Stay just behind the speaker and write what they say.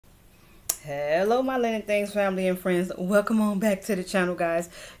Hello my Lynn N Things family and friends. Welcome on back to the channel, guys.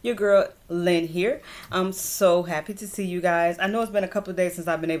 Your girl Lynn here. I'm so happy to see you guys. I know it's been a couple of days since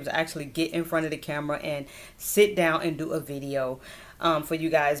I've been able to actually get in front of the camera and sit down and do a video for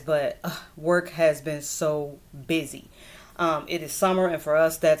you guys, but work has been so busy. It is summer, and for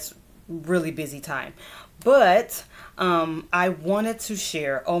us that's really busy time. But I wanted to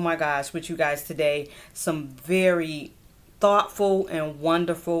share, oh my gosh, with you guys today some very thoughtful and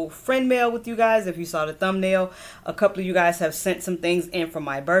wonderful friend mail with you guys. If you saw the thumbnail, a couple of you guys have sent some things in for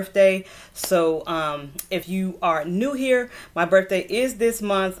my birthday. So if you are new here, my birthday is this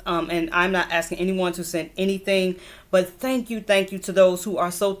month, and I'm not asking anyone to send anything, but thank you to those who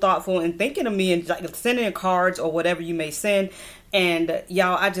are so thoughtful and thinking of me and like sending in cards or whatever you may send. And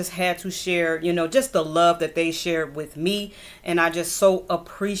y'all, I just had to share, you know, just the love that they shared with me. And I just so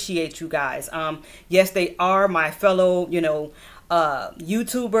appreciate you guys. Yes, they are my fellow, you know,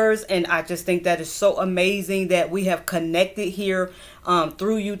 YouTubers. And I just think that is so amazing that we have connected here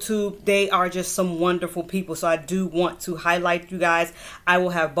through YouTube. They are just some wonderful people. So I do want to highlight you guys. I will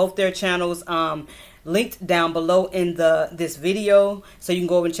have both their channels linked down below in this video, so you can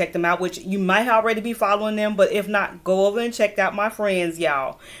go over and check them out, which you might already be following them, but if not, go over and check out my friends,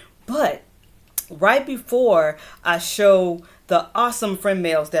 y'all. But right before I show the awesome friend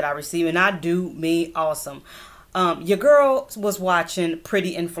mails that I receive, and I do mean awesome, your girl was watching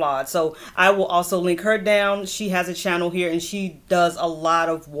Pretty and Flawed, so I will also link her down. She has a channel here and she does a lot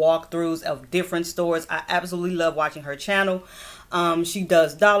of walkthroughs of different stores. I absolutely love watching her channel. She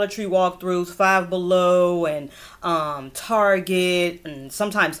does Dollar Tree walkthroughs, Five Below, and Target, and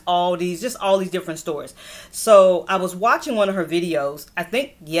sometimes Aldi's, just all these different stores. So I was watching one of her videos, I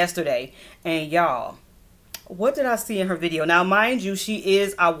think yesterday, and y'all, what did I see in her video? Now, mind you, she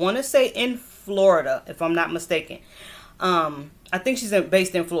is, I want to say, in Florida, if I'm not mistaken. I think she's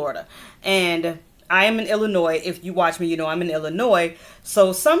based in Florida, and I am in Illinois. If you watch me, you know I'm in Illinois.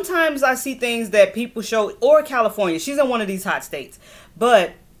 So sometimes I see things that people show, or California. She's in one of these hot states.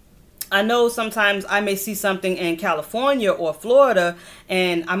 But I know sometimes I may see something in California or Florida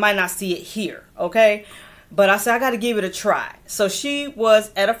and I might not see it here, okay? But I said I got to give it a try. So she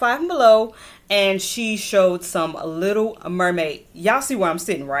was at a Five Below and she showed some Little Mermaid. Y'all see where I'm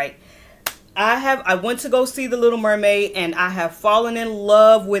sitting, right? I went to go see the Little Mermaid and I have fallen in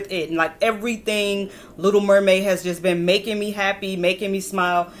love with it. And like everything Little Mermaid has just been making me happy, making me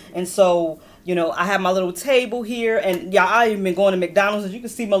smile. And so, you know, I have my little table here, and y'all, I've even been going to McDonald's, as you can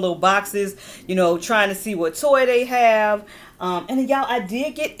see my little boxes, you know, trying to see what toy they have. And then y'all, I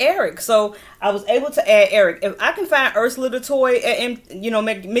did get Eric. So I was able to add Eric. If I can find Ursula the toy and, you know,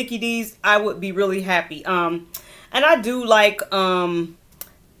 Mickey D's, I would be really happy. And I do like,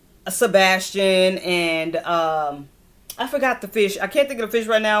 Sebastian, and I forgot the fish. I can't think of the fish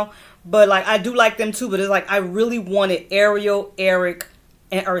right now, but like I do like them too. But it's like I really wanted Ariel, Eric,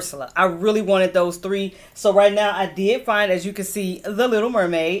 and Ursula. I really wanted those three. So right now I did find, as you can see, the Little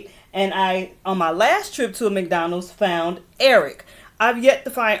Mermaid, and I, on my last trip to a McDonald's, found Eric. I've yet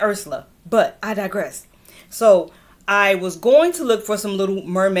to find Ursula, but I digress. So I was going to look for some Little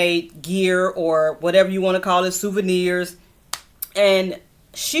Mermaid gear, or whatever you want to call it, souvenirs, and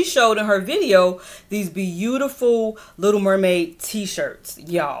she showed in her video these beautiful Little Mermaid t-shirts,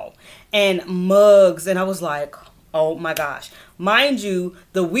 y'all, and mugs. And I was like, oh my gosh. Mind you,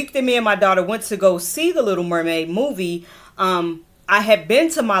 the week that me and my daughter went to go see the Little Mermaid movie, I had been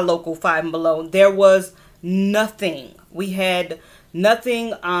to my local Five and Below. There was nothing. We had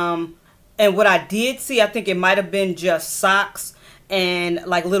nothing. And what I did see, I think it might have been just socks and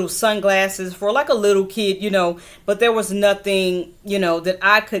like little sunglasses for like a little kid, you know, but there was nothing, you know, that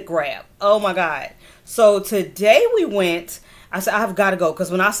I could grab. Oh my God. So today we went, I said, I've got to go, because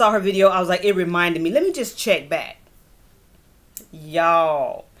when I saw her video, I was like, it reminded me, let me just check back.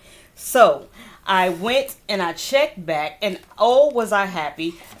 Y'all. So I went and I checked back, and oh, was I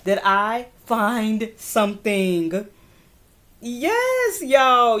happy that I find something. Yes,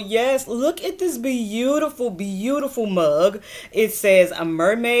 y'all. Yes. Look at this beautiful, beautiful mug. It says a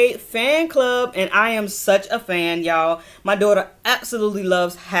Mermaid Fan Club, and I am such a fan, y'all. My daughter absolutely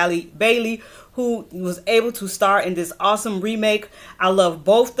loves Halle Bailey, who was able to star in this awesome remake. I love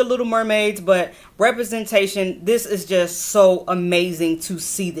both the Little Mermaids, but representation, this is just so amazing to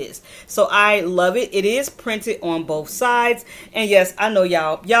see this. So I love it. It is printed on both sides. And yes, I know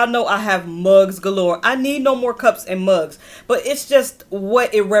y'all know I have mugs galore. I need no more cups and mugs, but it's just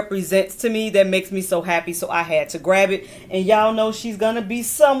what it represents to me that makes me so happy. So I had to grab it, and y'all know she's gonna be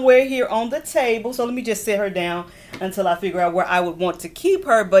somewhere here on the table. So let me just sit her down until I figure out where I would want to keep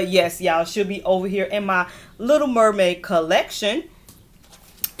her. But yes, y'all, she'll be over here in my Little Mermaid collection.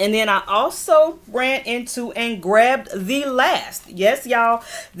 And then I also ran into and grabbed the last, yes, y'all,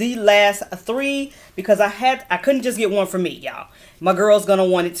 the last 3, because I couldn't just get one for me, y'all. My girl's gonna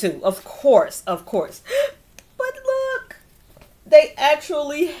want it too, of course, of course. But look, they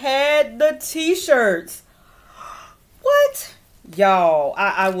actually had the t-shirts. What? Y'all,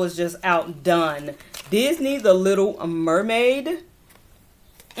 I was just outdone. Disney, the Little Mermaid.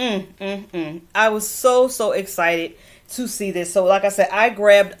 I was so excited to see this. So like I said, I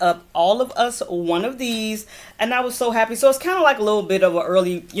grabbed up all of us one of these, and I was so happy. So it's kind of like a little bit of an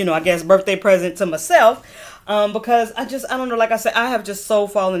early, you know, I guess birthday present to myself, because I don't know, like I said, I have just so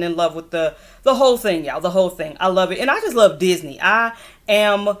fallen in love with the whole thing, y'all. The whole thing, I love it. And I just love Disney. I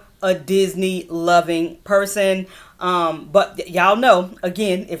am a Disney loving person. But y'all know,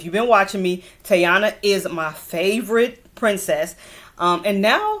 again, if you've been watching me, Tiana is my favorite princess. And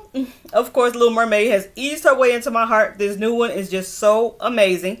now, of course, Little Mermaid has eased her way into my heart. This new one is just so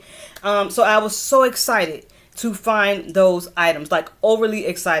amazing. So I was so excited to find those items, like overly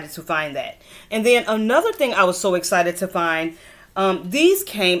excited to find that. And then another thing I was so excited to find, these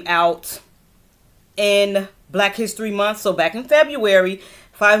came out in Black History Month. So back in February,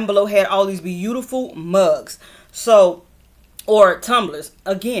 Five and Below had all these beautiful mugs. So, or tumblers.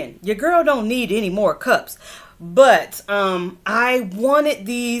 Again, your girl don't need any more cups. But I wanted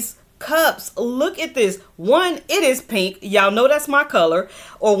these cups. Look at this. One, it is pink. Y'all know that's my color,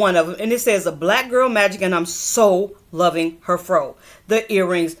 or one of them. And it says a Black Girl Magic, and I'm so loving her fro. The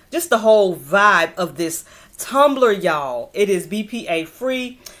earrings, just the whole vibe of this tumbler, y'all. It is BPA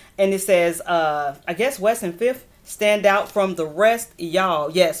free, and it says, I guess West and Fifth stand out from the rest,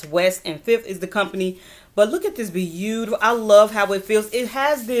 y'all. Yes, West and Fifth is the company. But look at this beautiful. I love how it feels. It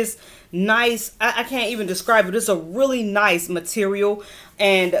has this nice, I can't even describe it. It's a really nice material,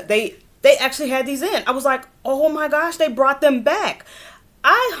 and they actually had these in. I was like, oh my gosh, they brought them back.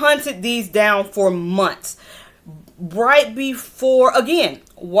 I hunted these down for months, right before, again,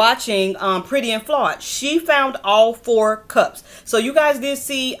 watching Pretty and Flawed. She found all 4 cups. So you guys did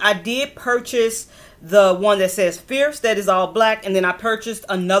see, I did purchase the one that says Fierce, that is all black, and then I purchased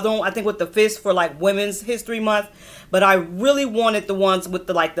another one, I think with the fist, for like Women's History Month. But I really wanted the ones with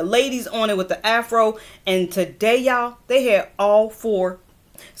the, like, the ladies on it with the afro. And today, y'all, they had all 4.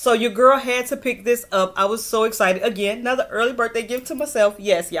 So your girl had to pick this up. I was so excited. Again, another early birthday gift to myself.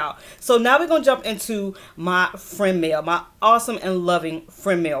 Yes, y'all. So now we're going to jump into my friend mail, my awesome and loving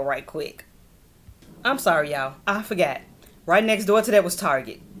friend mail right quick. I'm sorry, y'all. I forgot. Right next door to that was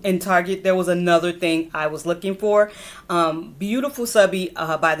Target. In Target, there was another thing I was looking for. Beautiful subby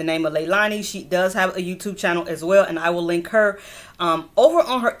by the name of Leilani. She does have a YouTube channel as well, and I will link her. Over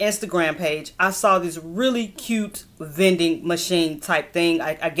on her Instagram page, I saw this really cute vending machine type thing.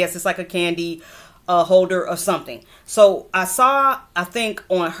 I guess it's like a candy holder or something. So I saw, I think,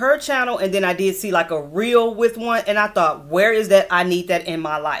 on her channel, and then I did see like a reel with one, and I thought, where is that? I need that in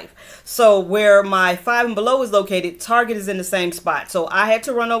my life. So where my Five and Below is located, Target is in the same spot. So I had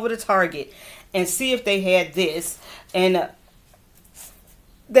to run over to Target and see if they had this, and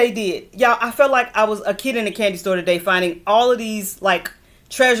they did. Y'all, I felt like I was a kid in a candy store today, finding all of these like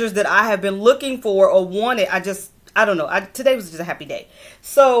treasures that I have been looking for or wanted. I don't know. Today was just a happy day.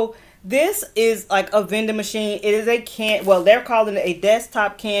 So this is like a vending machine. It is well, they're calling it a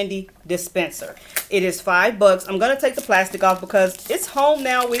desktop candy dispenser. It is $5. I'm going to take the plastic off because it's home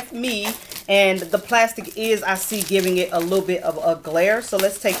now with me. And the plastic is, I see, giving it a little bit of a glare. So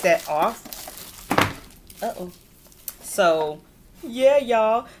let's take that off. Uh-oh. So, yeah,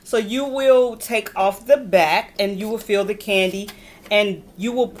 y'all. So you will take off the back and you will feel the candy. And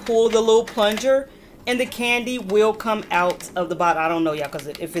you will pull the little plunger, and the candy will come out of the bottle. I don't know, y'all, because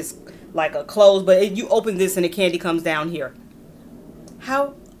if it's like a closed, but you open this and the candy comes down here.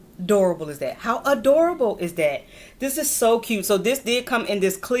 How adorable is that? How adorable is that? This is so cute. So this did come in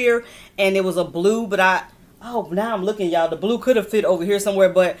this clear, and it was a blue, but now I'm looking, y'all. The blue could have fit over here somewhere,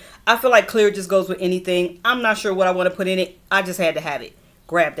 but I feel like clear just goes with anything. I'm not sure what I want to put in it. I just had to have it.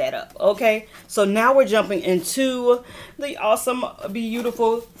 Grab that up. Okay, so now we're jumping into the awesome,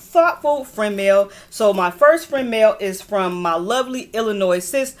 beautiful, thoughtful friend mail. So my first friend mail is from my lovely Illinois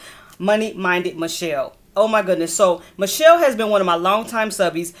sis, Money Minded Michelle. Oh my goodness. So Michelle has been one of my longtime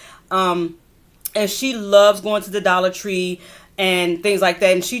subbies, and she loves going to the Dollar Tree and things like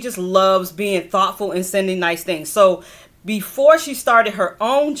that, and she just loves being thoughtful and sending nice things. So before she started her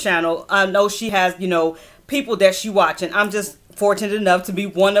own channel, I know she has, you know, people that she watch, and I'm just fortunate enough to be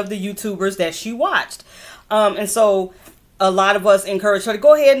one of the YouTubers that she watched. And so a lot of us encourage her to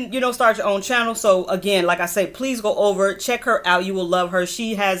go ahead and, you know, start your own channel. So again, like I say, please go over, check her out. You will love her.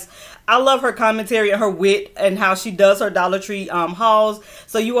 I love her commentary and her wit and how she does her Dollar Tree hauls.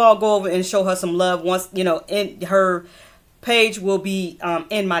 So you all go over and show her some love. Once, you know, in her page will be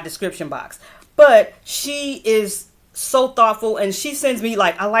in my description box. But she is so thoughtful, and she sends me,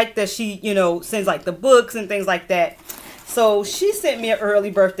 like, I like that she, you know, sends like the books and things like that. So she sent me an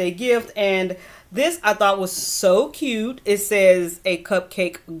early birthday gift, and this I thought was so cute. It says a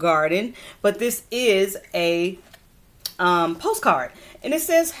cupcake garden, but this is a postcard, and it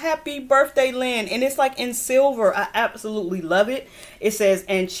says happy birthday, Lynn, and it's like in silver. I absolutely love it. It says,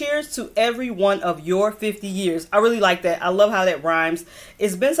 and cheers to every one of your 50 years. I really like that. I love how that rhymes.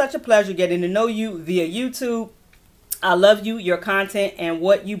 It's been such a pleasure getting to know you via YouTube. I love you, your content, and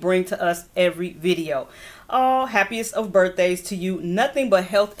what you bring to us every video. Oh, happiest of birthdays to you. Nothing but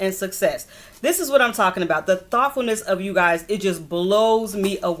health and success. This is what I'm talking about. The thoughtfulness of you guys, it just blows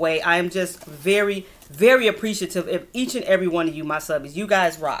me away. I am just very, very appreciative of each and every one of you, my subbies. You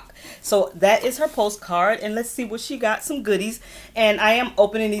guys rock. So that is her postcard, and let's see what she got. Some goodies. And I am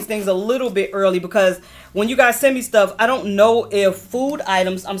opening these things a little bit early because when you guys send me stuff, I don't know if food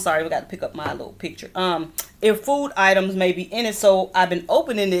items, I'm sorry, I got to pick up my little picture. If food items may be in it, so I've been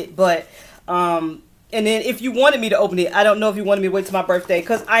opening it, but and then if you wanted me to open it, I don't know if you wanted me to wait till my birthday,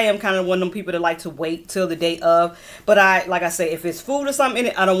 because I am kind of one of them people that like to wait till the day of. But like I say, if it's food or something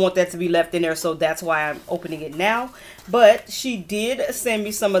in it, I don't want that to be left in there. So that's why I'm opening it now. But she did send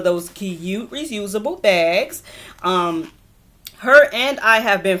me some of those cute reusable bags. Her and I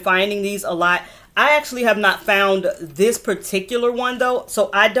have been finding these a lot. I actually have not found this particular one though.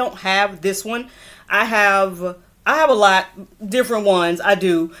 So I don't have this one. I have a lot different ones, I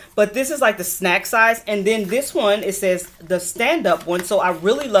do, but this is like the snack size, and then this one, it says the stand-up one, so I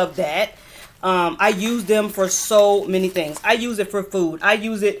really love that. I use them for so many things. I use it for food. I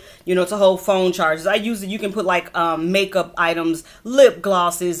use it, you know, to hold phone chargers. I use it, you can put like makeup items, lip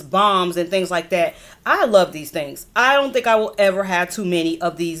glosses, balms, and things like that. I love these things. I don't think I will ever have too many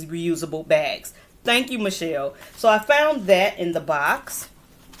of these reusable bags. Thank you, Michelle. So I found that in the box.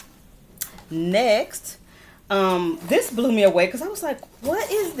 Next, this blew me away because I was like, what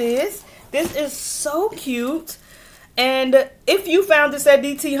is this? This is so cute. And if you found this at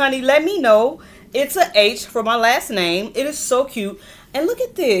DT, honey, let me know. It's a H for my last name. It is so cute. And look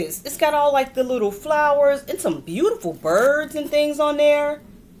at this. It's got all like the little flowers and some beautiful birds and things on there.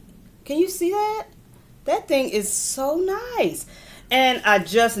 Can you see that? That thing is so nice. And I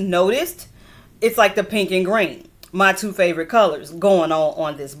just noticed it's like the pink and green, my two favorite colors going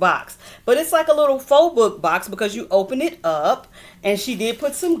on this box. But it's like a little faux book box because you open it up, and she did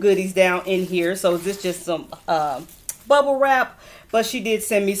put some goodies down in here. So this just some bubble wrap, but she did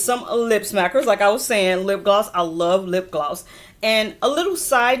send me some lip smackers. Like I was saying, lip gloss. I love lip gloss. And a little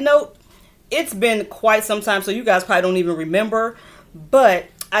side note, it's been quite some time, so you guys probably don't even remember, but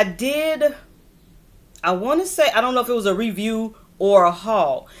I want to say, I don't know if it was a review or a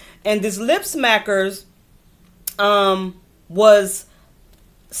haul, and this lip smackers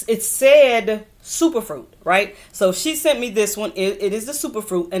it said superfruit, right? So she sent me this one. It is the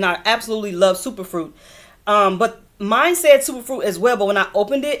superfruit, and I absolutely love superfruit. But mine said superfruit as well, but when I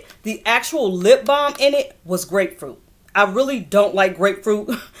opened it, the actual lip balm in it was grapefruit. I really don't like grapefruit,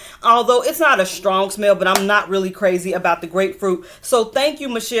 although it's not a strong smell, but I'm not really crazy about the grapefruit. So thank you,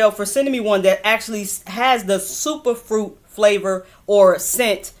 Michelle, for sending me one that actually has the superfruit flavor or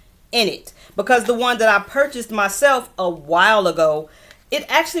scent in it. Because the one that I purchased myself a while ago, it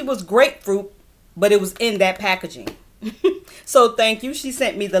actually was grapefruit, but it was in that packaging. So thank you. She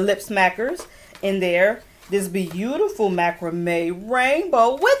sent me the lip smackers in there. This beautiful macrame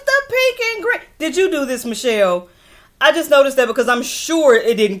rainbow with the pink and green. Did you do this, Michelle? I just noticed that because I'm sure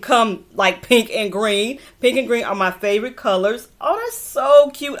it didn't come like pink and green. Pink and green are my favorite colors. Oh, that's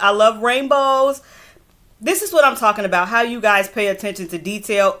so cute. I love rainbows. This is what I'm talking about. How you guys pay attention to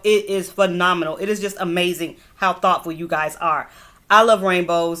detail. It is phenomenal. It is just amazing how thoughtful you guys are. I love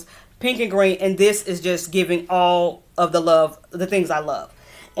rainbows, pink and green, and this is just giving all of the love, the things I love.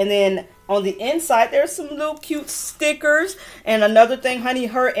 And then on the inside, there's some little cute stickers. And another thing, honey,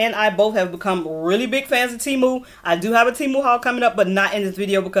 her and I both have become really big fans of Temu. I do have a Temu haul coming up, but not in this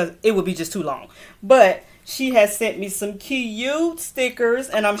video because it would be just too long. But she has sent me some cute stickers,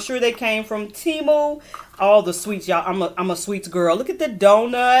 and I'm sure they came from Temu. All the sweets, y'all. I'm a sweets girl. Look at the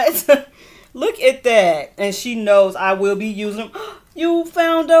donuts. Look at that. And she knows I will be using them. You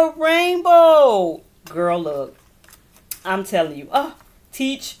found a rainbow. Girl, look. I'm telling you. Oh,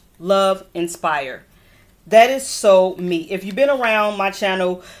 teach, love, inspire. That is so me. If you've been around my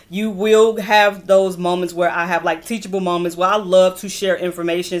channel, you will have those moments where I have like teachable moments where I love to share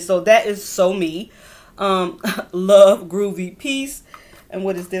information. So that is so me. Love, groovy, peace. And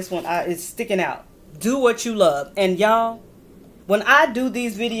what is this one? It's sticking out. Do what you love. And y'all, when I do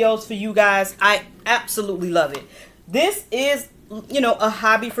these videos for you guys, I absolutely love it. This is, you know, a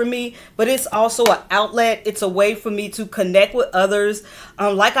hobby for me, but it's also an outlet. It's a way for me to connect with others,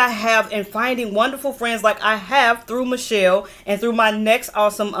 like I have, and finding wonderful friends like I have through Michelle and through my next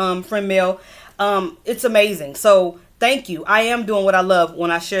awesome friend Mel. It's amazing. So thank you. I am doing what I love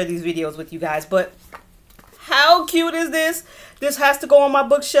when I share these videos with you guys. But how cute is this? This has to go on my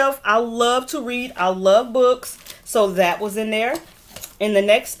bookshelf. I love to read. I love books. So that was in there. And the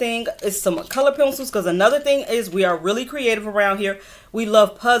next thing is some color pencils, because another thing is we are really creative around here. We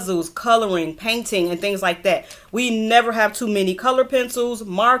love puzzles, coloring, painting, and things like that. We never have too many color pencils,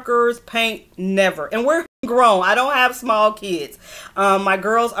 markers, paint, never. And we're grown. I don't have small kids. My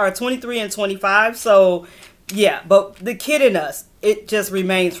girls are 23 and 25. So yeah, but the kid in us, it just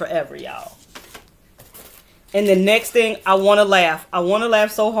remains forever, y'all. And the next thing, I want to laugh. I want to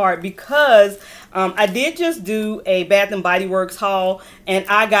laugh so hard because I did just do a Bath and Body Works haul, and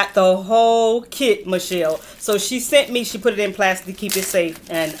I got the whole kit, Michelle. So she sent me, she put it in plastic to keep it safe,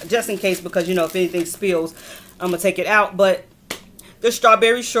 and just in case, because you know, if anything spills, I'm gonna take it out. But the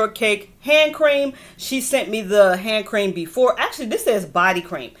strawberry shortcake hand cream, she sent me the hand cream before. Actually, this says body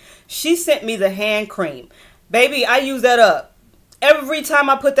cream. She sent me the hand cream. Baby, I use that up. Every time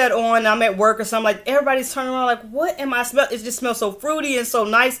I put that on, I'm at work or something, like everybody's turning around like, what am I smelling? It just smells so fruity and so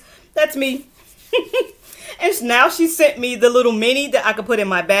nice. That's me. And now she sent me the little mini that I could put in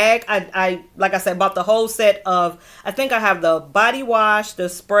my bag. I like I said, bought the whole set of, I think I have the body wash, the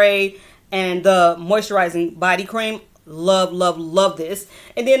spray, and the moisturizing body cream. Love, love, love this.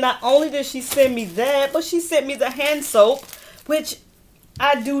 And then not only did she send me that, but she sent me the hand soap, which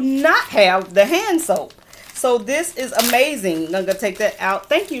I do not have the hand soap. So this is amazing. I'm gonna take that out.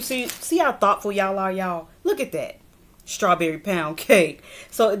 Thank you. See how thoughtful y'all are, y'all. Look at that. Strawberry pound cake.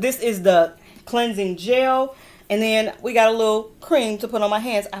 So this is the cleansing gel. And then we got a little cream to put on my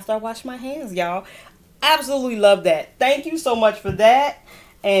hands after I wash my hands, y'all. Absolutely love that. Thank you so much for that.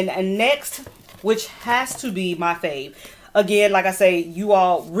 And next, which has to be my fave. Again, like I say, you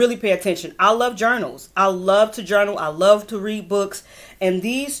all really pay attention. I love journals. I love to journal. I love to read books. And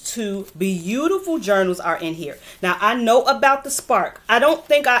these two beautiful journals are in here. Now, I know about the Spark. I don't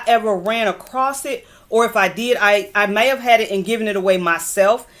think I ever ran across it. Or if I did, I may have had it and given it away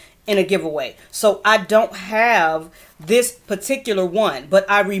myself in a giveaway. So I don't have this particular one, but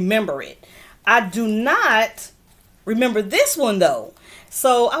I remember it. I do not remember this one, though.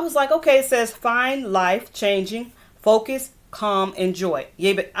 So I was like, okay, it says find life changing. Focus, calm, and joy.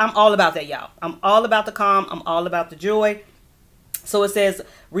 Yeah, but I'm all about that, y'all. I'm all about the calm. I'm all about the joy. So it says,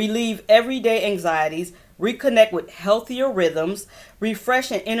 relieve everyday anxieties, reconnect with healthier rhythms,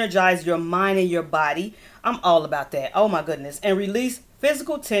 refresh and energize your mind and your body. I'm all about that. Oh, my goodness. And release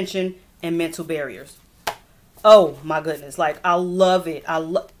physical tension and mental barriers. Oh, my goodness. Like, I love it. I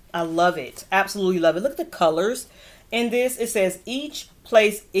love it. Absolutely love it. Look at the colors in this. It says, each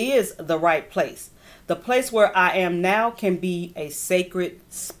place is the right place. The place where I am now can be a sacred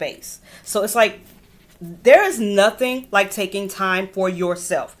space. So it's like, there is nothing like taking time for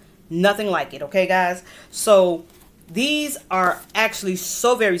yourself. Nothing like it. Okay, guys? So these are actually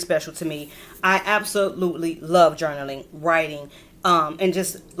so very special to me. I absolutely love journaling, writing, and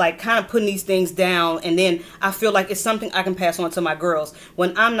just like kind of putting these things down. And then I feel like it's something I can pass on to my girls.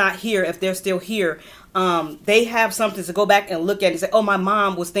 When I'm not here, if they're still here, they have something to go back and look at and say, oh, my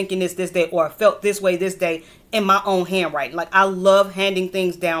mom was thinking this day, or I felt this way this day, in my own handwriting. Like, I love handing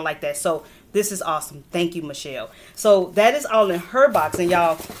things down like that. So this is awesome. Thank you, Michelle. So that is all in her box. And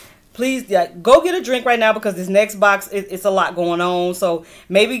y'all, please go get a drink right now, because this next box, it's a lot going on. So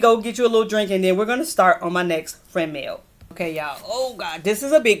maybe go get you a little drink, and then we're going to start on my next friend mail. Okay, y'all. Oh, God. This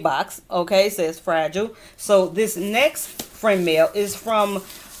is a big box. Okay, it says fragile. So this next friend mail is from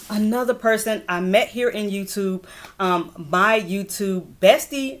another person I met here in YouTube. My YouTube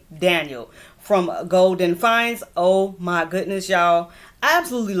bestie, Daniel from Golden Finds. Oh, my goodness, y'all. I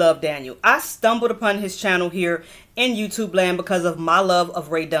absolutely love Daniel. I stumbled upon his channel here in YouTube land because of my love of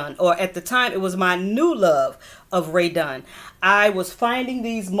Ray Dunn. Or at the time, it was my new love of Ray Dunn. I was finding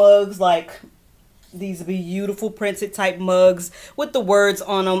these mugs, like these beautiful printed type mugs with the words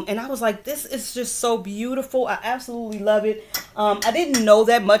on them, and I was like, this is just so beautiful. I absolutely love it. I didn't know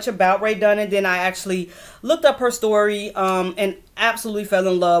that much about Ray Dunn, and then I actually looked up her story and absolutely fell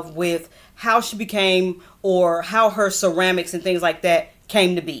in love with how she became, or how her ceramics and things like that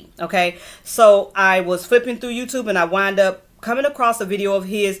came to be. Okay, so I was flipping through YouTube and I wind up coming across a video of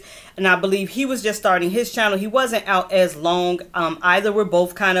his, and I believe he was just starting his channel. He wasn't out as long either. We're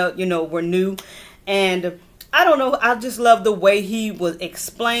both kind of, you know, we're new, and I don't know, I just love the way he would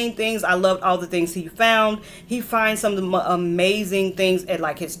explain things. I loved all the things he found. He finds some of the amazing things at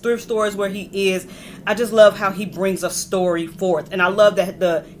like his thrift stores where he is. I just love how he brings a story forth, and I love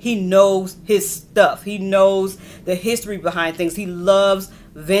that he knows his stuff. He knows the history behind things. He loves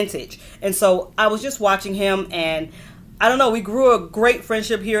vintage, and so I was just watching him, and I don't know, we grew a great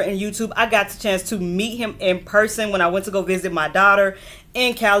friendship here in YouTube. I got the chance to meet him in person when I went to go visit my daughter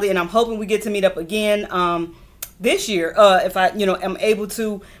in Cali, and I'm hoping we get to meet up again this year if I, you know, am able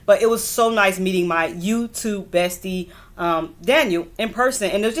to. But it was so nice meeting my YouTube bestie Daniel in person,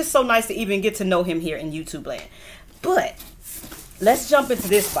 and it was just so nice to even get to know him here in YouTube land. But let's jump into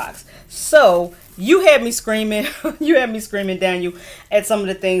this box. So you had me screaming, Daniel, at some of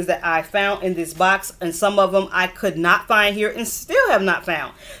the things that I found in this box, and some of them I could not find here and still have not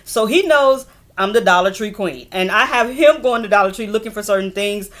found. So he knows I'm the Dollar Tree queen, and I have him going to Dollar Tree looking for certain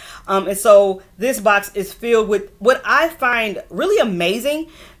things. And so this box is filled with what I find really amazing.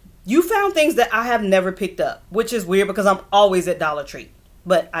 You found things that I have never picked up, which is weird because I'm always at Dollar Tree,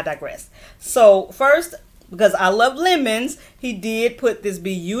 but I digress. So first, because I love lemons, he did put this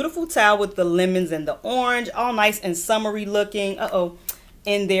beautiful towel with the lemons and the orange, all nice and summery looking,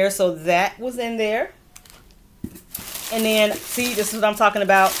 in there. So that was in there. And then, see, this is what I'm talking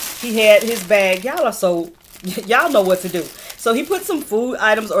about. He had his bag. Y'all know what to do. So he put some food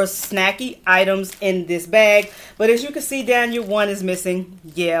items or snacky items in this bag. But as you can see, Daniel, one is missing.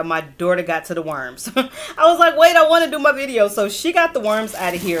 Yeah, my daughter got to the worms. I was like, wait, I want to do my video. So she got the worms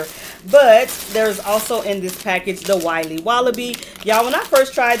out of here. But there's also in this package the Wiley Wallaby. Y'all, when I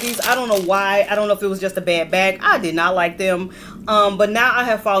first tried these, I don't know why. I don't know if it was just a bad bag. I did not like them. But now I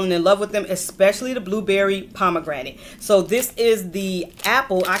have fallen in love with them, especially the blueberry pomegranate. So this is the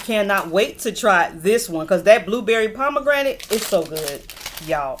apple. I cannot wait to try this one because that blueberry pomegranate is so good,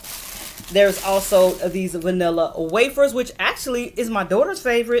 y'all. There's also these vanilla wafers, which actually is my daughter's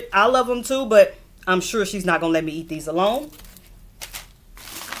favorite. I love them too, but I'm sure she's not gonna let me eat these alone.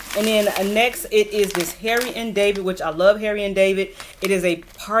 And then next, it is this Harry and David, which I love Harry and David. It is a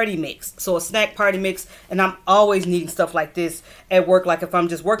party mix, so a snack party mix. And I'm always needing stuff like this at work. Like if I'm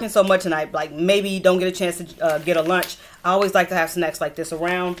just working so much and I like maybe don't get a chance to get a lunch, I always like to have snacks like this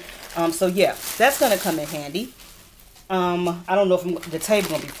around. So yeah, that's gonna come in handy. I don't know if the table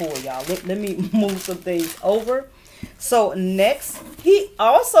gonna be full, y'all. Let me move some things over. So next, he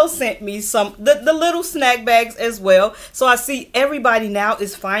also sent me some the little snack bags as well. So I see everybody now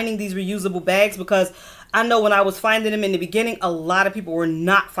is finding these reusable bags, because I know when I was finding them in the beginning, a lot of people were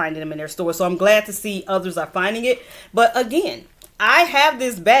not finding them in their store. So I'm glad to see others are finding it. But again, I have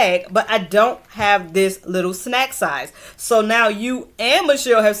this bag, but I don't have this little snack size. So now you and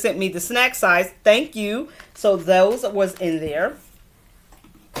Michelle have sent me the snack size. Thank you. So those was in there.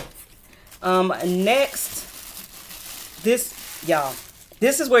 Next, this, y'all,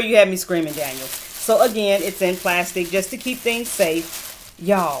 this is where you had me screaming, Daniel. So again, it's in plastic just to keep things safe.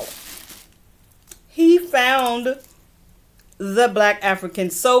 Y'all, he found the Black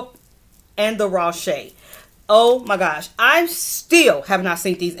African soap and the raw shea. Oh my gosh, I still have not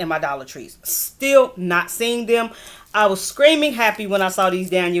seen these in my Dollar Trees. Still not seeing them. I was screaming happy when I saw these,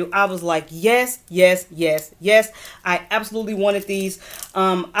 Daniel. I was like, yes, yes, yes, yes. I absolutely wanted these.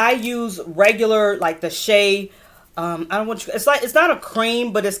 I use regular, like the shea. I don't want you. It's like, it's not a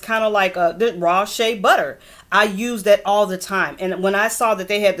cream, but it's kind of like the raw shea butter. I use that all the time. And when I saw that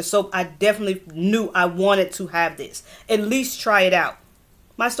they had the soap, I definitely knew I wanted to have this. At least try it out.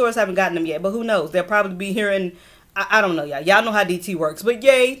 My stores haven't gotten them yet, but who knows? They'll probably be here in, I don't know, y'all. Y'all know how DT works. But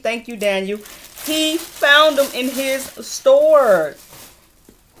yay, thank you, Daniel. He found them in his store.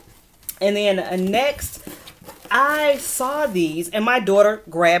 And then next, I saw these, and my daughter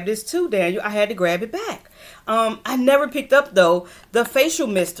grabbed this too, Daniel. I had to grab it back. I never picked up, though, the facial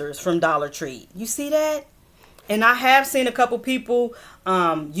misters from Dollar Tree. You see that? And I have seen a couple people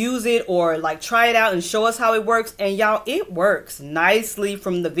use it or like try it out and show us how it works. And y'all, it works nicely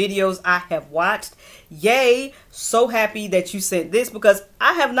from the videos I have watched. Yay. So happy that you sent this, because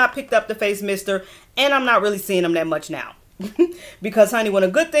I have not picked up the face mister and I'm not really seeing them that much now. Because honey, when a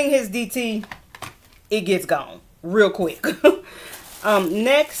good thing hits DT, it gets gone real quick.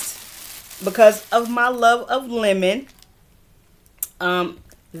 Next, because of my love of lemon, in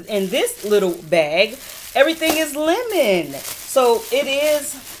this little bag, everything is lemon. So it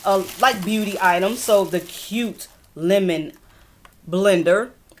is like beauty items. So the cute lemon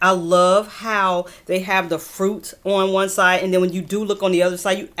blender. I love how they have the fruit on one side, and then when you do look on the other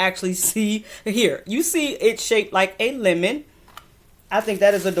side, you actually see here. You see it shaped like a lemon. I think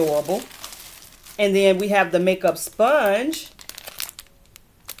that is adorable. And then we have the makeup sponge.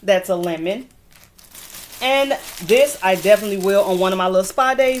 That's a lemon. And this I definitely will on one of my little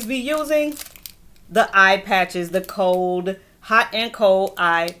spa days be using. The eye patches, the cold, hot and cold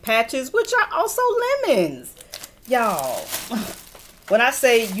eye patches, which are also lemons. Y'all, when I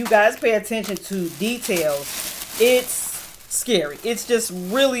say you guys pay attention to details, it's scary. It's just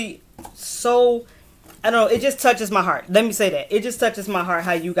really so, I don't know, it just touches my heart. Let me say that. It just touches my heart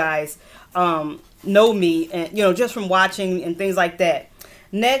how you guys know me, and you know, just from watching and things like that.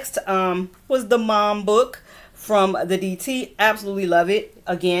 Next was the mom book from the DT. Absolutely love it.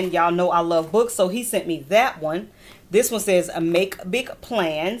 Again, y'all know I love books, so he sent me that one. This one says Make Big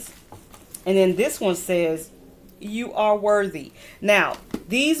Plans, and then this one says You Are Worthy. Now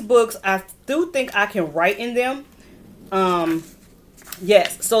these books, I do think I can write in them.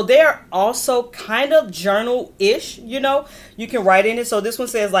 Yes, so they're also kind of journal-ish, you know, you can write in it. So this one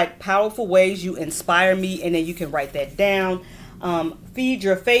says like powerful ways you inspire me, and then you can write that down. Feed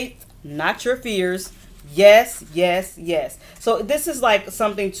your faith, not your fears. Yes, yes, yes. So this is like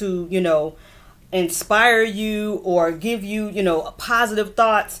something to, you know, inspire you or give you, you know, positive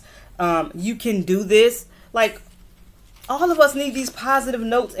thoughts. You can do this. Like, all of us need these positive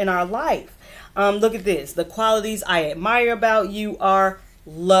notes in our life. Look at this. The qualities I admire about you are,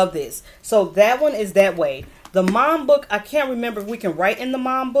 love this. So that one is that way. The mom book, I can't remember if we can write in the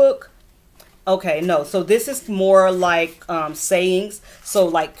mom book. Okay, no. So this is more like sayings. So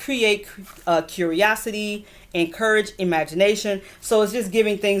like create curiosity, encourage imagination. So it's just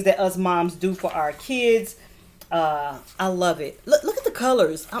giving things that us moms do for our kids. I love it. Look at the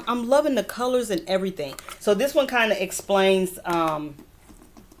colors. I'm loving the colors and everything. So this one kind of explains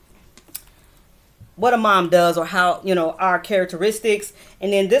what a mom does, or how, you know, our characteristics.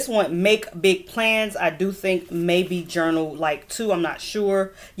 And then this one, Make Big Plans, I do think maybe journal like too. I'm not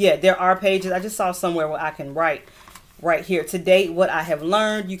sure. Yeah, there are pages. I just saw somewhere where I can write right here. To date, what I have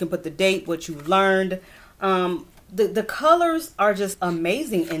learned. You can put the date, what you learned. The colors are just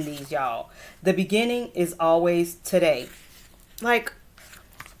amazing in these, y'all. The beginning is always today. Like,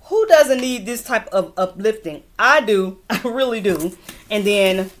 who doesn't need this type of uplifting? I do. I really do. And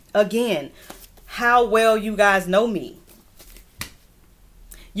then again, how well you guys know me.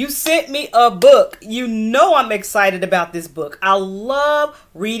 You sent me a book. You know I'm excited about this book. I love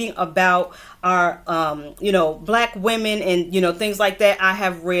reading about our, you know, black women and, you know, things like that. I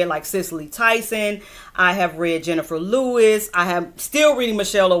have read like Cicely Tyson. I have read Jennifer Lewis. I have still reading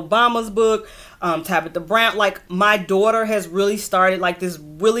Michelle Obama's book, Tabitha Brown. Like, my daughter has really started like this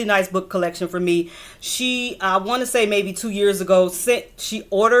really nice book collection for me. She, I want to say maybe 2 years ago, she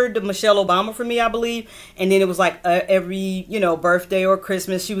ordered Michelle Obama for me, I believe. And then it was like every, you know, birthday or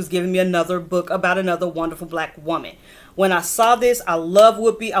Christmas, she was giving me another book about another wonderful black woman. When I saw this, I love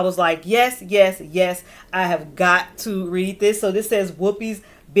Whoopi. I was like, yes, yes, yes, I have got to read this. So this says Whoopi's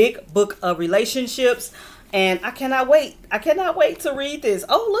Big Book of Relationships. And I cannot wait. I cannot wait to read this.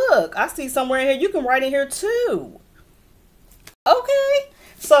 Oh, look, I see somewhere in here. You can write in here too. Okay.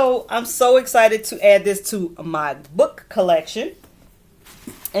 So I'm so excited to add this to my book collection.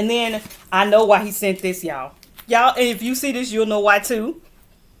 And then I know why he sent this, y'all. Y'all, and if you see this, you'll know why too.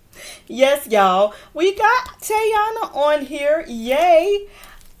 Yes, y'all. We got Tayana on here. Yay.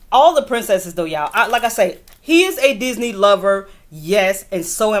 All the princesses though, y'all. Like I say, he is a Disney lover. Yes, and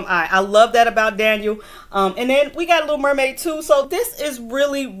so am I. I love that about Daniel. And then we got Little Mermaid too. So this is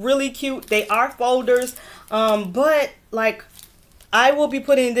really, really cute. They are folders. But like, I will be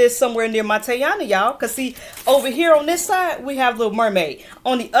putting this somewhere near my Tayana, y'all. Because see, over here on this side, we have Little Mermaid.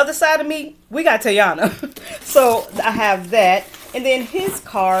 On the other side of me, we got Tayana. So I have that. And then his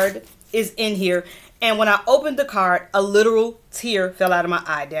card is in here. And when I opened the card, a literal tear fell out of my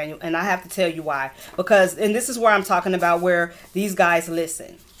eye, Daniel. And I have to tell you why. Because, and this is where I'm talking about where these guys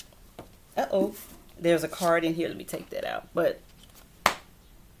listen. Uh-oh. There's a card in here. Let me take that out. But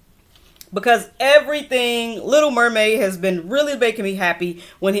because everything Little Mermaid has been really making me happy.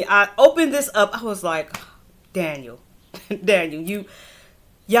 When I opened this up, I was like, Daniel, Daniel,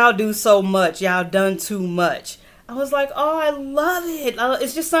 y'all do so much. Y'all done too much. I was like, oh, I love it.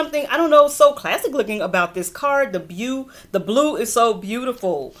 It's just something, I don't know, so classic looking about this card. The blue is so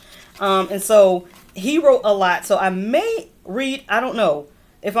beautiful. And so he wrote a lot. So I may read, I don't know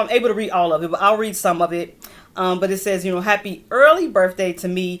if I'm able to read all of it, but I'll read some of it. But it says, you know, happy early birthday to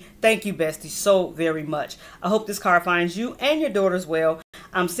me. Thank you, Bestie, so very much. I hope this card finds you and your daughters well.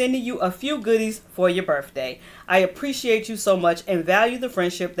 I'm sending you a few goodies for your birthday. I appreciate you so much and value the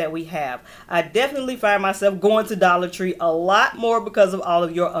friendship that we have. I definitely find myself going to Dollar Tree a lot more because of all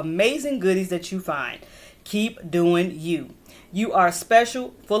of your amazing goodies that you find. Keep doing you. You are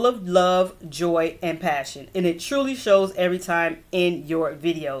special, full of love, joy, and passion. And it truly shows every time in your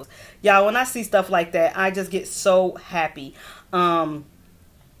videos. Y'all, when I see stuff like that, I just get so happy. Oh,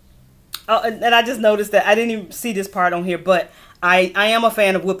 and I just noticed that I didn't even see this part on here, but I am a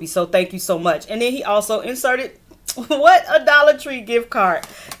fan of Whoopi, so thank you so much. And then he also inserted, what, a Dollar Tree gift card.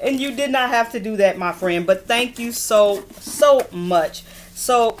 And you did not have to do that, my friend, but thank you so much.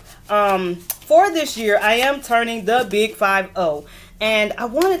 So, for this year, I am turning the big 50, and I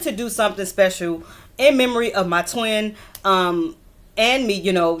wanted to do something special in memory of my twin, and me,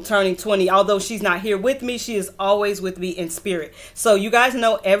 you know, turning 20. Although she's not here with me, she is always with me in spirit. So you guys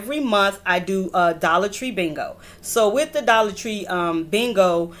know every month I do a Dollar Tree bingo. So with the Dollar Tree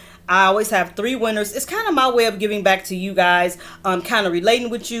bingo, I always have 3 winners. It's kind of my way of giving back to you guys, kind of relating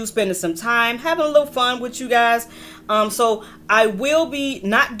with you, spending some time, having a little fun with you guys. So I will be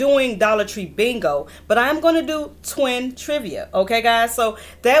not doing Dollar Tree bingo, but I am going to do twin trivia. Okay, guys? So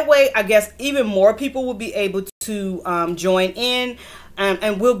that way, I guess even more people will be able to join in.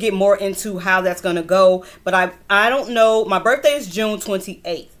 And we'll get more into how that's going to go. But I don't know. My birthday is June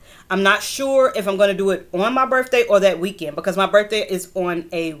 28th. I'm not sure if I'm going to do it on my birthday or that weekend, because my birthday is on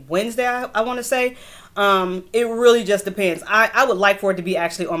a Wednesday, I want to say. It really just depends. I would like for it to be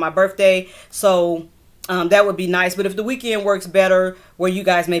actually on my birthday, so that would be nice. But if the weekend works better, where you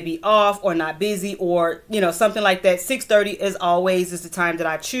guys may be off or not busy, or, you know, something like that, 6:30 as always is the time that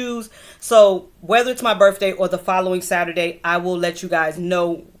I choose. So whether it's my birthday or the following Saturday, I will let you guys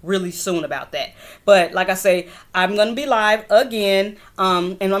know really soon about that. But like I say, I'm going to be live again,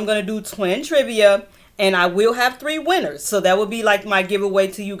 and I'm going to do twin trivia, and I will have 3 winners. So that will be like my giveaway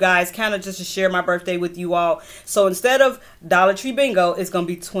to you guys, kind of just to share my birthday with you all. So instead of Dollar Tree bingo, it's going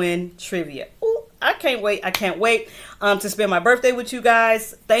to be twin trivia. Ooh, I can't wait. I can't wait to spend my birthday with you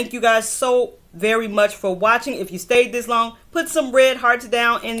guys. Thank you guys so very much for watching. If you stayed this long, put some red hearts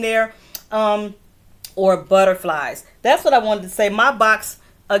down in there, or butterflies. That's what I wanted to say. My box,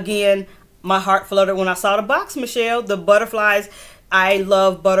 again, my heart fluttered when I saw the box, Michelle. The butterflies. I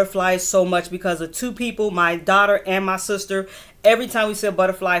love butterflies so much because of 2 people, my daughter and my sister. Every time we see a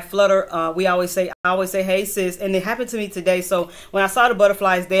butterfly flutter, I always say, hey sis, and it happened to me today. So when I saw the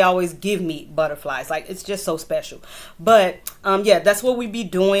butterflies, they always give me butterflies. Like, it's just so special. But yeah, that's what we be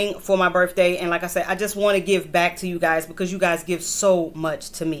doing for my birthday. And like I said, I just want to give back to you guys because you guys give so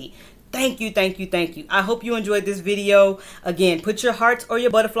much to me. Thank you, thank you, thank you. I hope you enjoyed this video. Again, put your hearts or your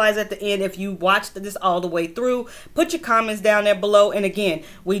butterflies at the end if you watched this all the way through. Put your comments down there below. And again,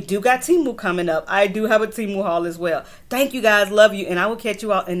 we do got Temu coming up. I do have a Temu haul as well. Thank you guys. Love you. And I will catch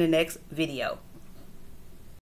you all in the next video.